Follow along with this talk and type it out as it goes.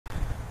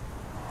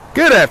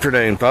Good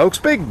afternoon, folks.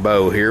 Big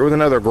Bo here with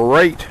another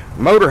great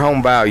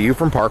motorhome value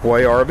from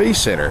Parkway RV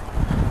Center.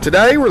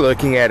 Today we're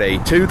looking at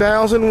a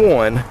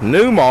 2001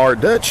 Newmar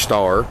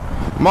Dutchstar,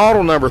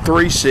 model number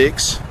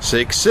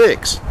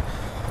 3666.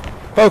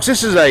 Folks,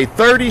 this is a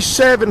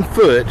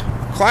 37-foot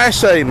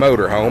Class A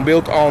motorhome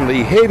built on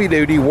the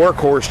heavy-duty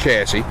Workhorse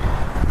chassis.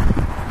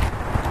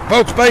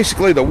 Folks,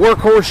 basically the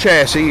Workhorse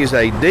chassis is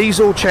a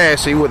diesel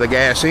chassis with a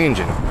gas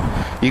engine.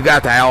 You've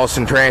got the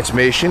Allison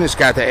Transmission. It's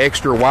got the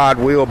extra wide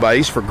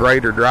wheelbase for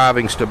greater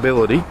driving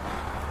stability.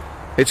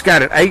 It's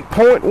got an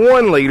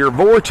 8.1 liter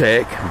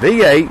Vortec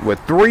V-8 with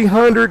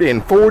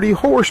 340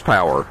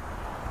 horsepower.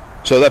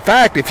 So the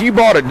fact, if you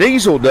bought a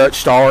diesel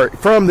Dutchstar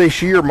from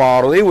this year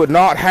model, it would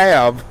not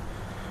have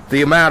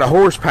the amount of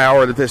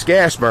horsepower that this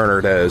gas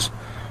burner does.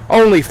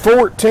 Only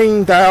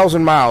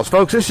 14,000 miles.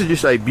 Folks, this is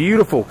just a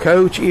beautiful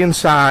coach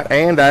inside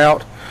and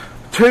out.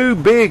 Two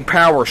big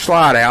power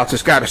slide outs.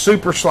 It's got a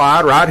super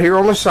slide right here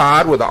on the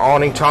side with an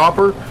awning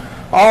topper,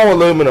 all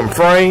aluminum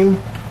frame,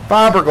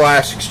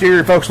 fiberglass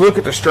exterior. Folks, look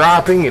at the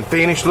striping and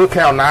finish. Look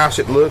how nice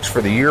it looks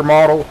for the year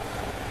model.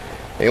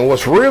 And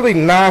what's really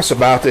nice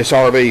about this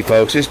RV,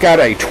 folks, it's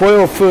got a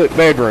 12-foot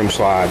bedroom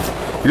slide.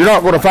 You're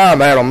not going to find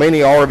that on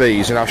many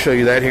RVs, and I'll show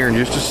you that here in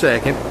just a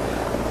second.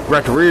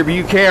 Got the rear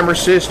view camera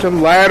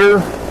system, ladder,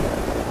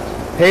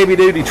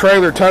 heavy-duty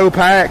trailer tow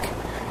pack,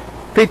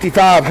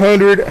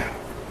 5500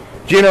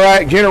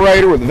 Generac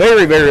generator with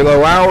very, very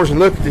low hours. And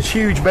look at this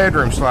huge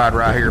bedroom slide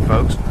right here,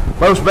 folks.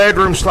 Most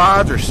bedroom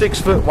slides are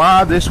 6 foot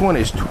wide. This one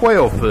is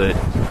 12 foot.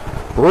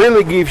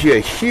 Really gives you a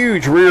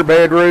huge rear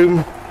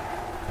bedroom.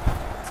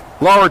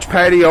 Large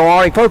patio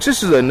awning. Folks,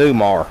 this is a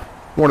Newmar,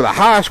 one of the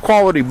highest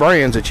quality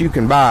brands that you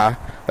can buy.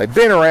 They've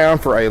been around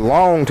for a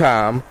long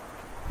time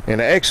and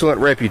an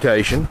excellent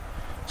reputation.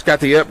 It's got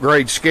the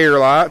upgrade scare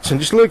lights. And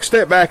just look,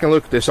 step back and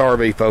look at this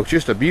RV, folks.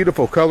 Just a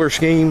beautiful color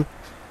scheme.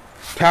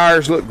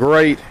 Tires look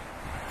great.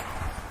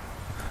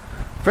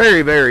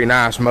 Very, very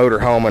nice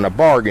motorhome and a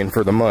bargain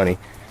for the money.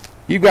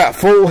 You've got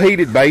full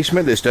heated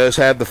basement. This does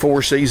have the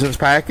 4 seasons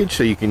package,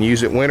 so you can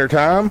use it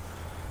wintertime.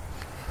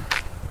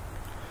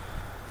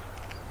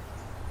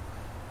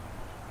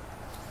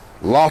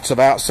 Lots of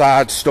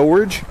outside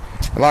storage.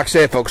 And like I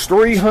said, folks,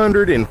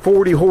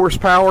 340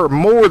 horsepower,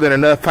 more than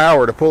enough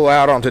power to pull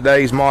out on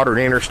today's modern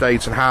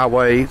interstates and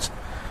highways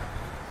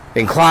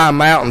and climb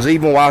mountains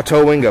even while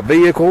towing a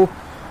vehicle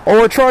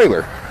or a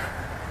trailer.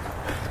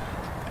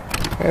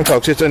 And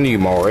folks, it's a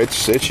Newmar.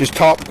 It's just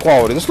top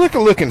quality. Let's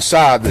look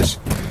inside this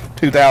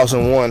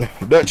 2001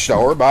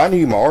 Dutchstar by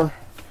Newmar.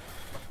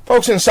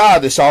 Folks,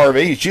 inside this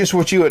RV is just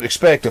what you would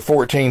expect a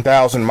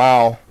 14,000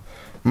 mile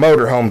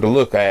motorhome to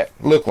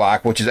look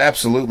like, which is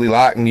absolutely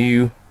like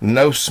new.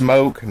 No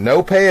smoke,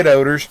 no pet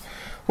odors.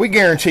 We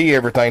guarantee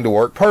everything to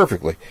work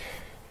perfectly.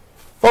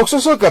 Folks,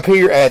 let's look up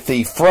here at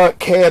the front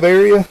cab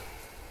area.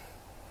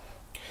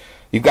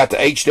 You've got the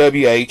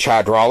HWH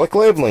hydraulic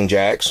leveling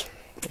jacks.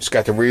 It's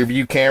got the rear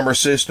view camera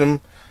system,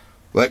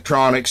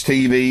 electronics,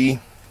 TV.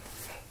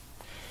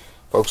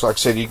 Folks, like I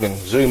said, you can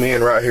zoom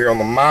in right here on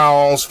the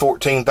miles.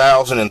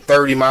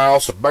 14,030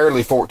 miles, so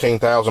barely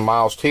 14,000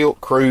 miles.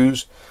 Tilt,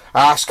 cruise,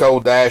 ice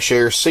cold dash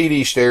air,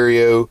 CD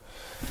stereo.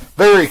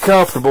 Very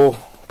comfortable,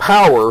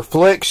 power,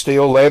 flex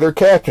steel leather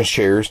captain's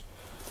chairs.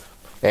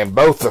 And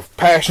both the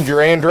passenger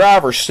and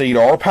driver's seat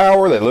are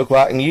power. They look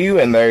like new,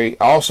 and they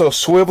also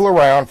swivel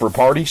around for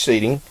party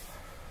seating.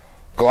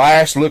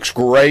 Glass looks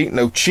great.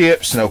 No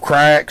chips, no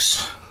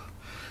cracks.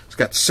 It's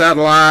got the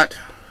satellite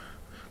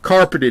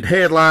carpeted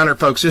headliner.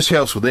 Folks, this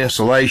helps with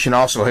insulation.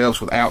 Also helps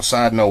with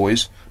outside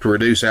noise, to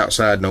reduce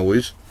outside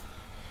noise.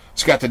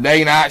 It's got the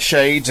day-night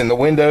shades in the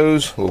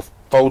windows. Little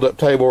fold-up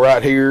table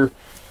right here.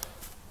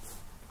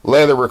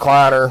 Leather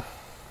recliner.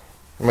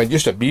 I mean,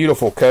 just a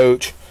beautiful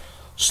coach.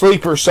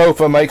 Sleeper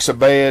sofa makes a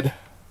bed.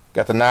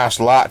 Got the nice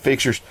light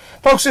fixtures.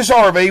 Folks, this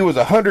RV was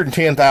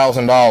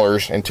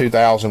 $110,000 in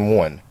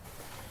 2001.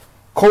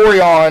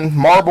 Corian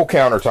marble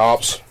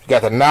countertops.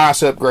 Got the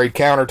nice upgrade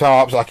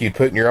countertops like you'd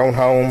put in your own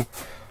home.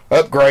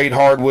 Upgrade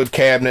hardwood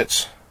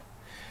cabinets.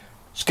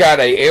 It's got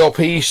a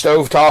LP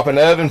stovetop and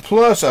oven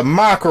plus a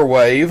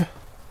microwave.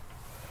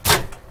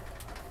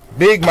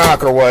 Big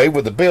microwave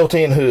with a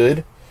built-in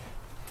hood.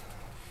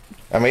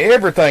 I mean,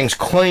 everything's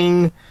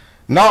clean.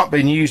 Not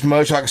been used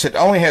much. Like I said, it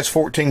only has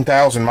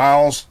 14,000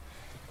 miles.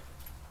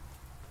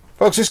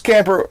 Folks, this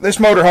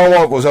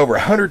motorhome was over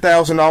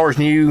 $100,000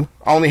 new.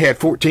 Only had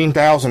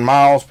 14,000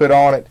 miles put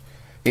on it.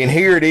 And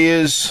here it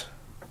is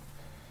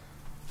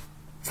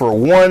for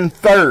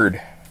 1/3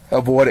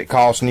 of what it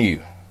cost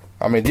new.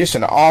 I mean, just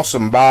an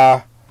awesome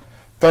buy.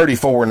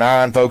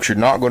 $34,900, folks. You're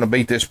not going to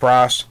beat this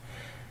price.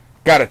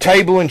 Got a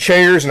table and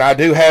chairs, and I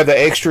do have the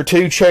extra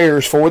 2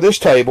 chairs for this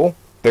table.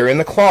 They're in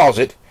the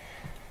closet.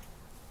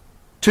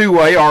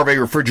 2-way RV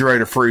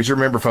refrigerator freezer.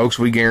 Remember, folks,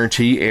 we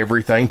guarantee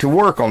everything to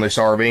work on this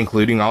RV,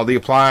 including all the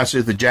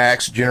appliances, the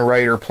jacks,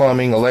 generator,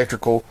 plumbing,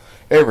 electrical,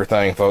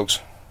 everything, folks.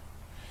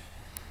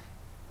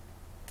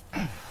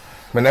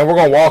 But now we're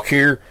going to walk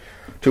here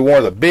to one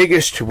of the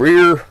biggest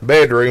rear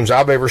bedrooms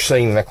I've ever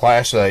seen in a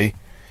Class A.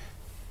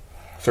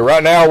 So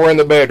right now we're in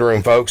the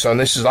bedroom, folks, and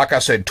this is, like I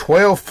said,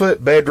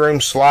 12-foot bedroom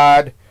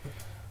slide.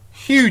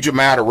 Huge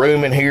amount of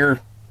room in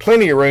here.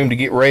 Plenty of room to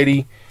get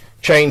ready,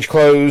 change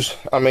clothes.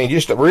 I mean,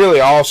 just a really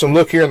awesome.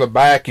 Look here in the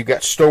back, you've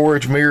got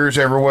storage mirrors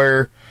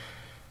everywhere.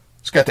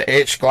 It's got the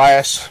etched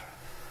glass.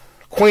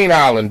 Queen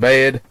Island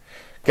bed.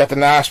 Got the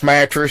nice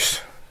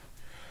mattress.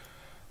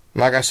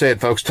 Like I said,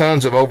 folks,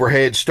 tons of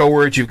overhead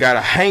storage. You've got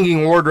a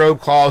hanging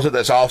wardrobe closet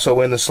that's also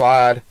in the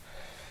slide.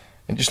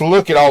 And just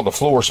look at all the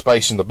floor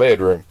space in the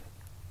bedroom.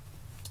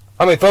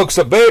 I mean, folks,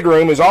 the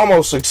bedroom is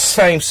almost the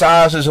same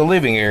size as a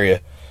living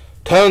area.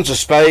 Tons of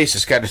space.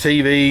 It's got a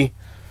TV.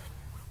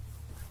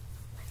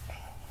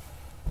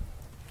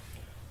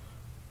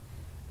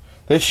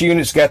 This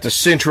unit's got the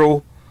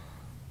central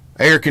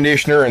air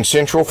conditioner and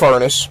central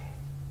furnace.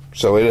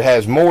 So it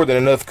has more than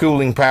enough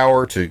cooling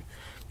power to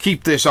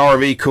keep this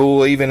RV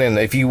cool, even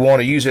if you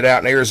want to use it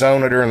out in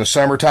Arizona during the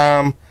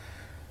summertime.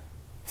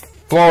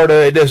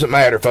 Florida, it doesn't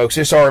matter, folks.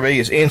 This RV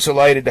is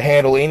insulated to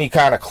handle any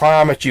kind of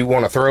climate you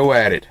want to throw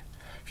at it.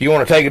 If you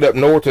want to take it up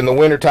north in the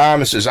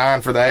wintertime, it's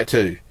designed for that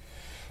too.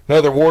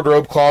 Another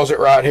wardrobe closet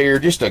right here.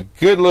 Just a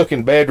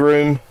good-looking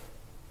bedroom.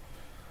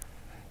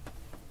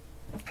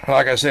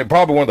 Like I said,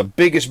 probably one of the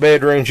biggest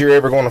bedrooms you're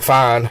ever going to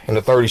find in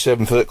a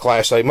 37-foot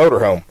Class A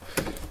motorhome.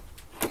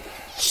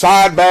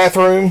 Side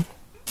bathroom.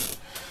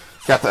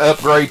 Got the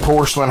upgrade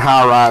porcelain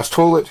high-rise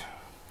toilet.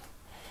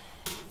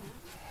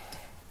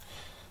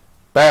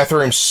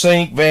 Bathroom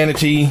sink,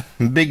 vanity,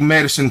 big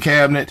medicine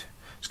cabinet.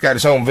 It's got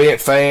its own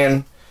vent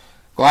fan.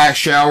 Glass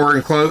shower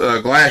and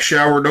glass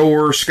shower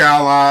door,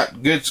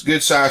 skylight,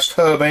 good sized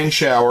tub and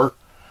shower.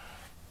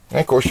 And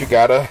of course you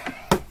got a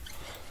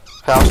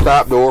house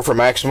top door for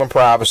maximum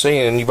privacy,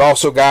 and you've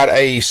also got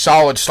a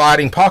solid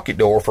sliding pocket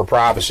door for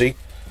privacy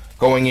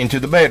going into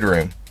the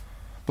bedroom.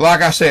 But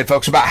like I said,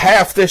 folks, about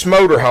half this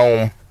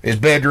motorhome is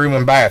bedroom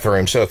and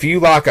bathroom. So if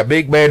you like a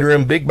big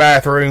bedroom, big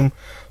bathroom,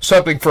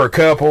 something for a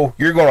couple,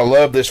 you're going to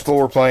love this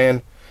floor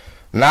plan.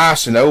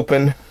 Nice and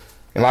open.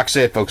 And like I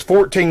said, folks,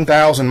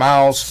 14,000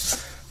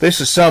 miles. This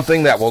is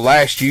something that will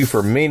last you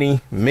for many,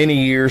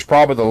 many years.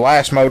 Probably the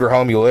last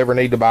motorhome you'll ever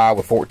need to buy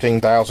with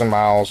 14,000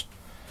 miles.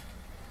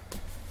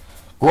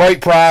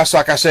 Great price.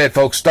 Like I said,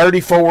 folks,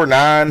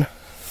 $34,900.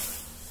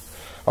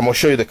 I'm going to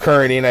show you the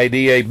current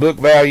NADA book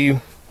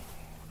value.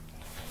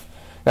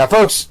 Now,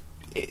 folks,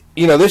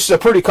 you know, this is a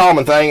pretty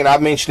common thing, and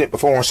I've mentioned it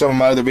before in some of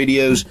my other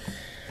videos.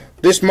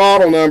 This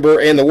model number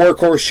and the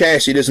Workhorse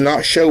chassis does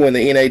not show in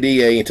the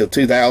NADA until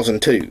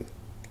 2002.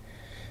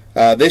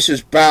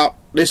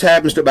 This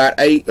happens to about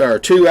 2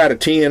 out of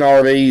 10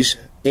 RVs.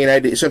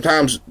 NADA.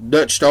 Sometimes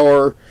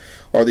Dutchstar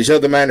or these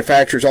other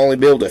manufacturers only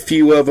build a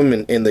few of them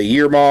in the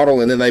year model,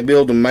 and then they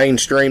build them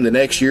mainstream the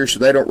next year, so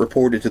they don't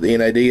report it to the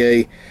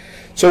NADA.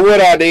 So what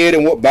I did,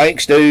 and what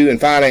banks do and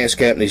finance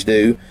companies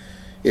do,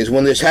 is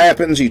when this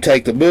happens, you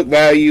take the book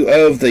value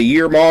of the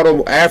year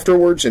model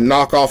afterwards and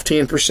knock off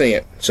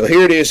 10%. So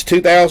here it is,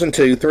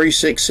 2002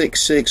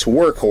 3666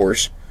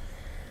 Workhorse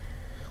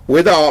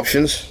with the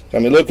options. I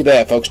mean, look at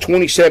that, folks.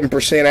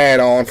 27%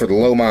 add-on for the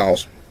low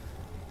miles.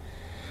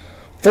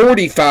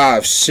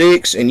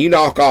 45.6, and you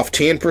knock off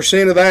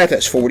 10% of that,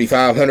 that's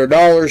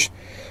 $4,500.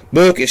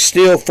 Book is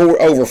still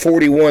over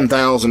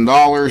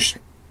 $41,000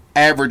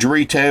 average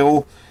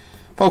retail.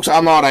 Folks,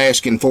 I'm not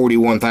asking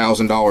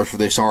 $41,000 for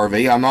this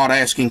RV. I'm not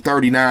asking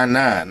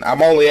 $39,900.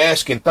 I'm only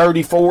asking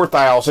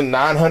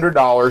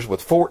 $34,900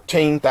 with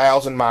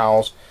 14,000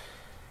 miles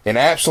in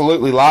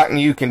absolutely light and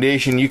new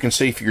condition. You can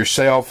see for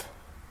yourself.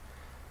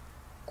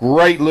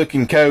 Great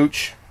looking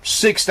coach.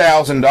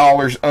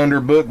 $6,000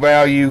 under book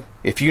value.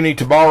 If you need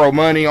to borrow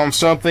money on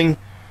something,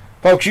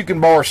 folks, you can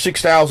borrow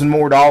 $6,000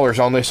 more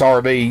on this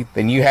RV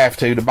than you have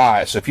to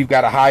buy it. So if you've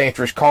got a high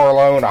interest car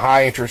loan, a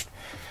high interest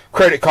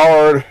credit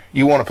card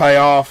you want to pay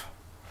off,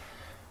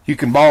 you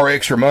can borrow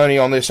extra money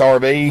on this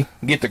RV,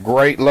 get the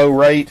great low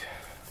rate.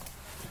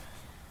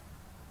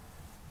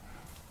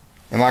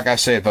 And like I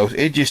said, folks,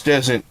 it just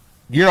doesn't,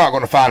 you're not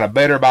going to find a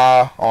better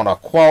buy on a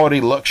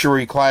quality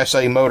luxury Class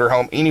A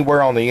motorhome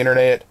anywhere on the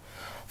internet.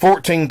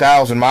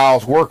 14,000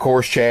 miles,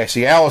 Workhorse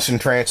chassis, Allison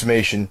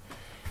transmission,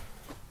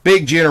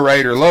 big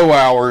generator, low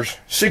hours,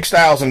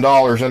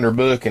 $6,000 under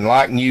book in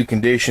light and new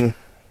condition.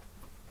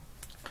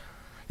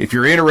 If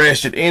you're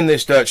interested in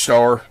this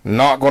Dutchstar,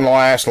 not going to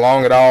last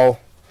long at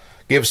all,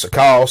 give us a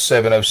call,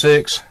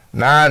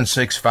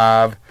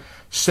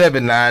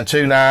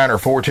 706-965-7929 or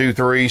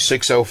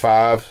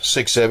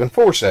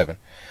 423-605-6747.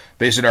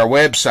 Visit our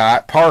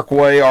website,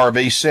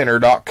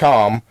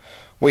 parkwayrvcenter.com.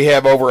 We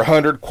have over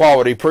 100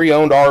 quality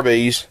pre-owned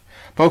RVs.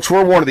 Folks,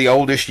 we're one of the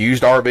oldest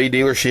used RV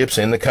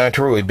dealerships in the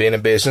country. We've been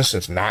in business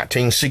since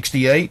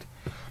 1968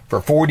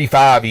 for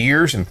 45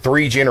 years and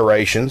 3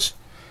 generations.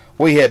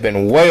 We have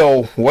been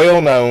well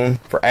known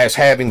as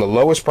having the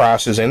lowest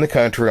prices in the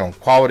country on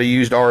quality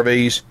used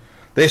RVs.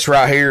 This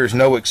right here is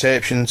no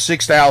exception.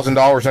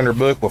 $6,000 under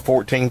book with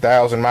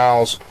 14,000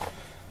 miles.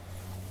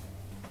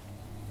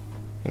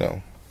 You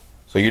know,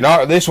 so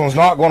this one's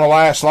not going to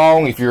last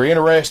long. If you're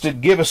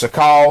interested, give us a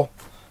call.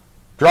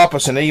 Drop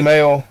us an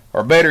email,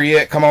 or better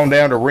yet, come on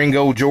down to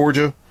Ringo,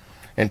 Georgia,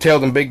 and tell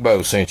them Big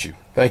Bo sent you.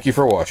 Thank you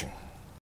for watching.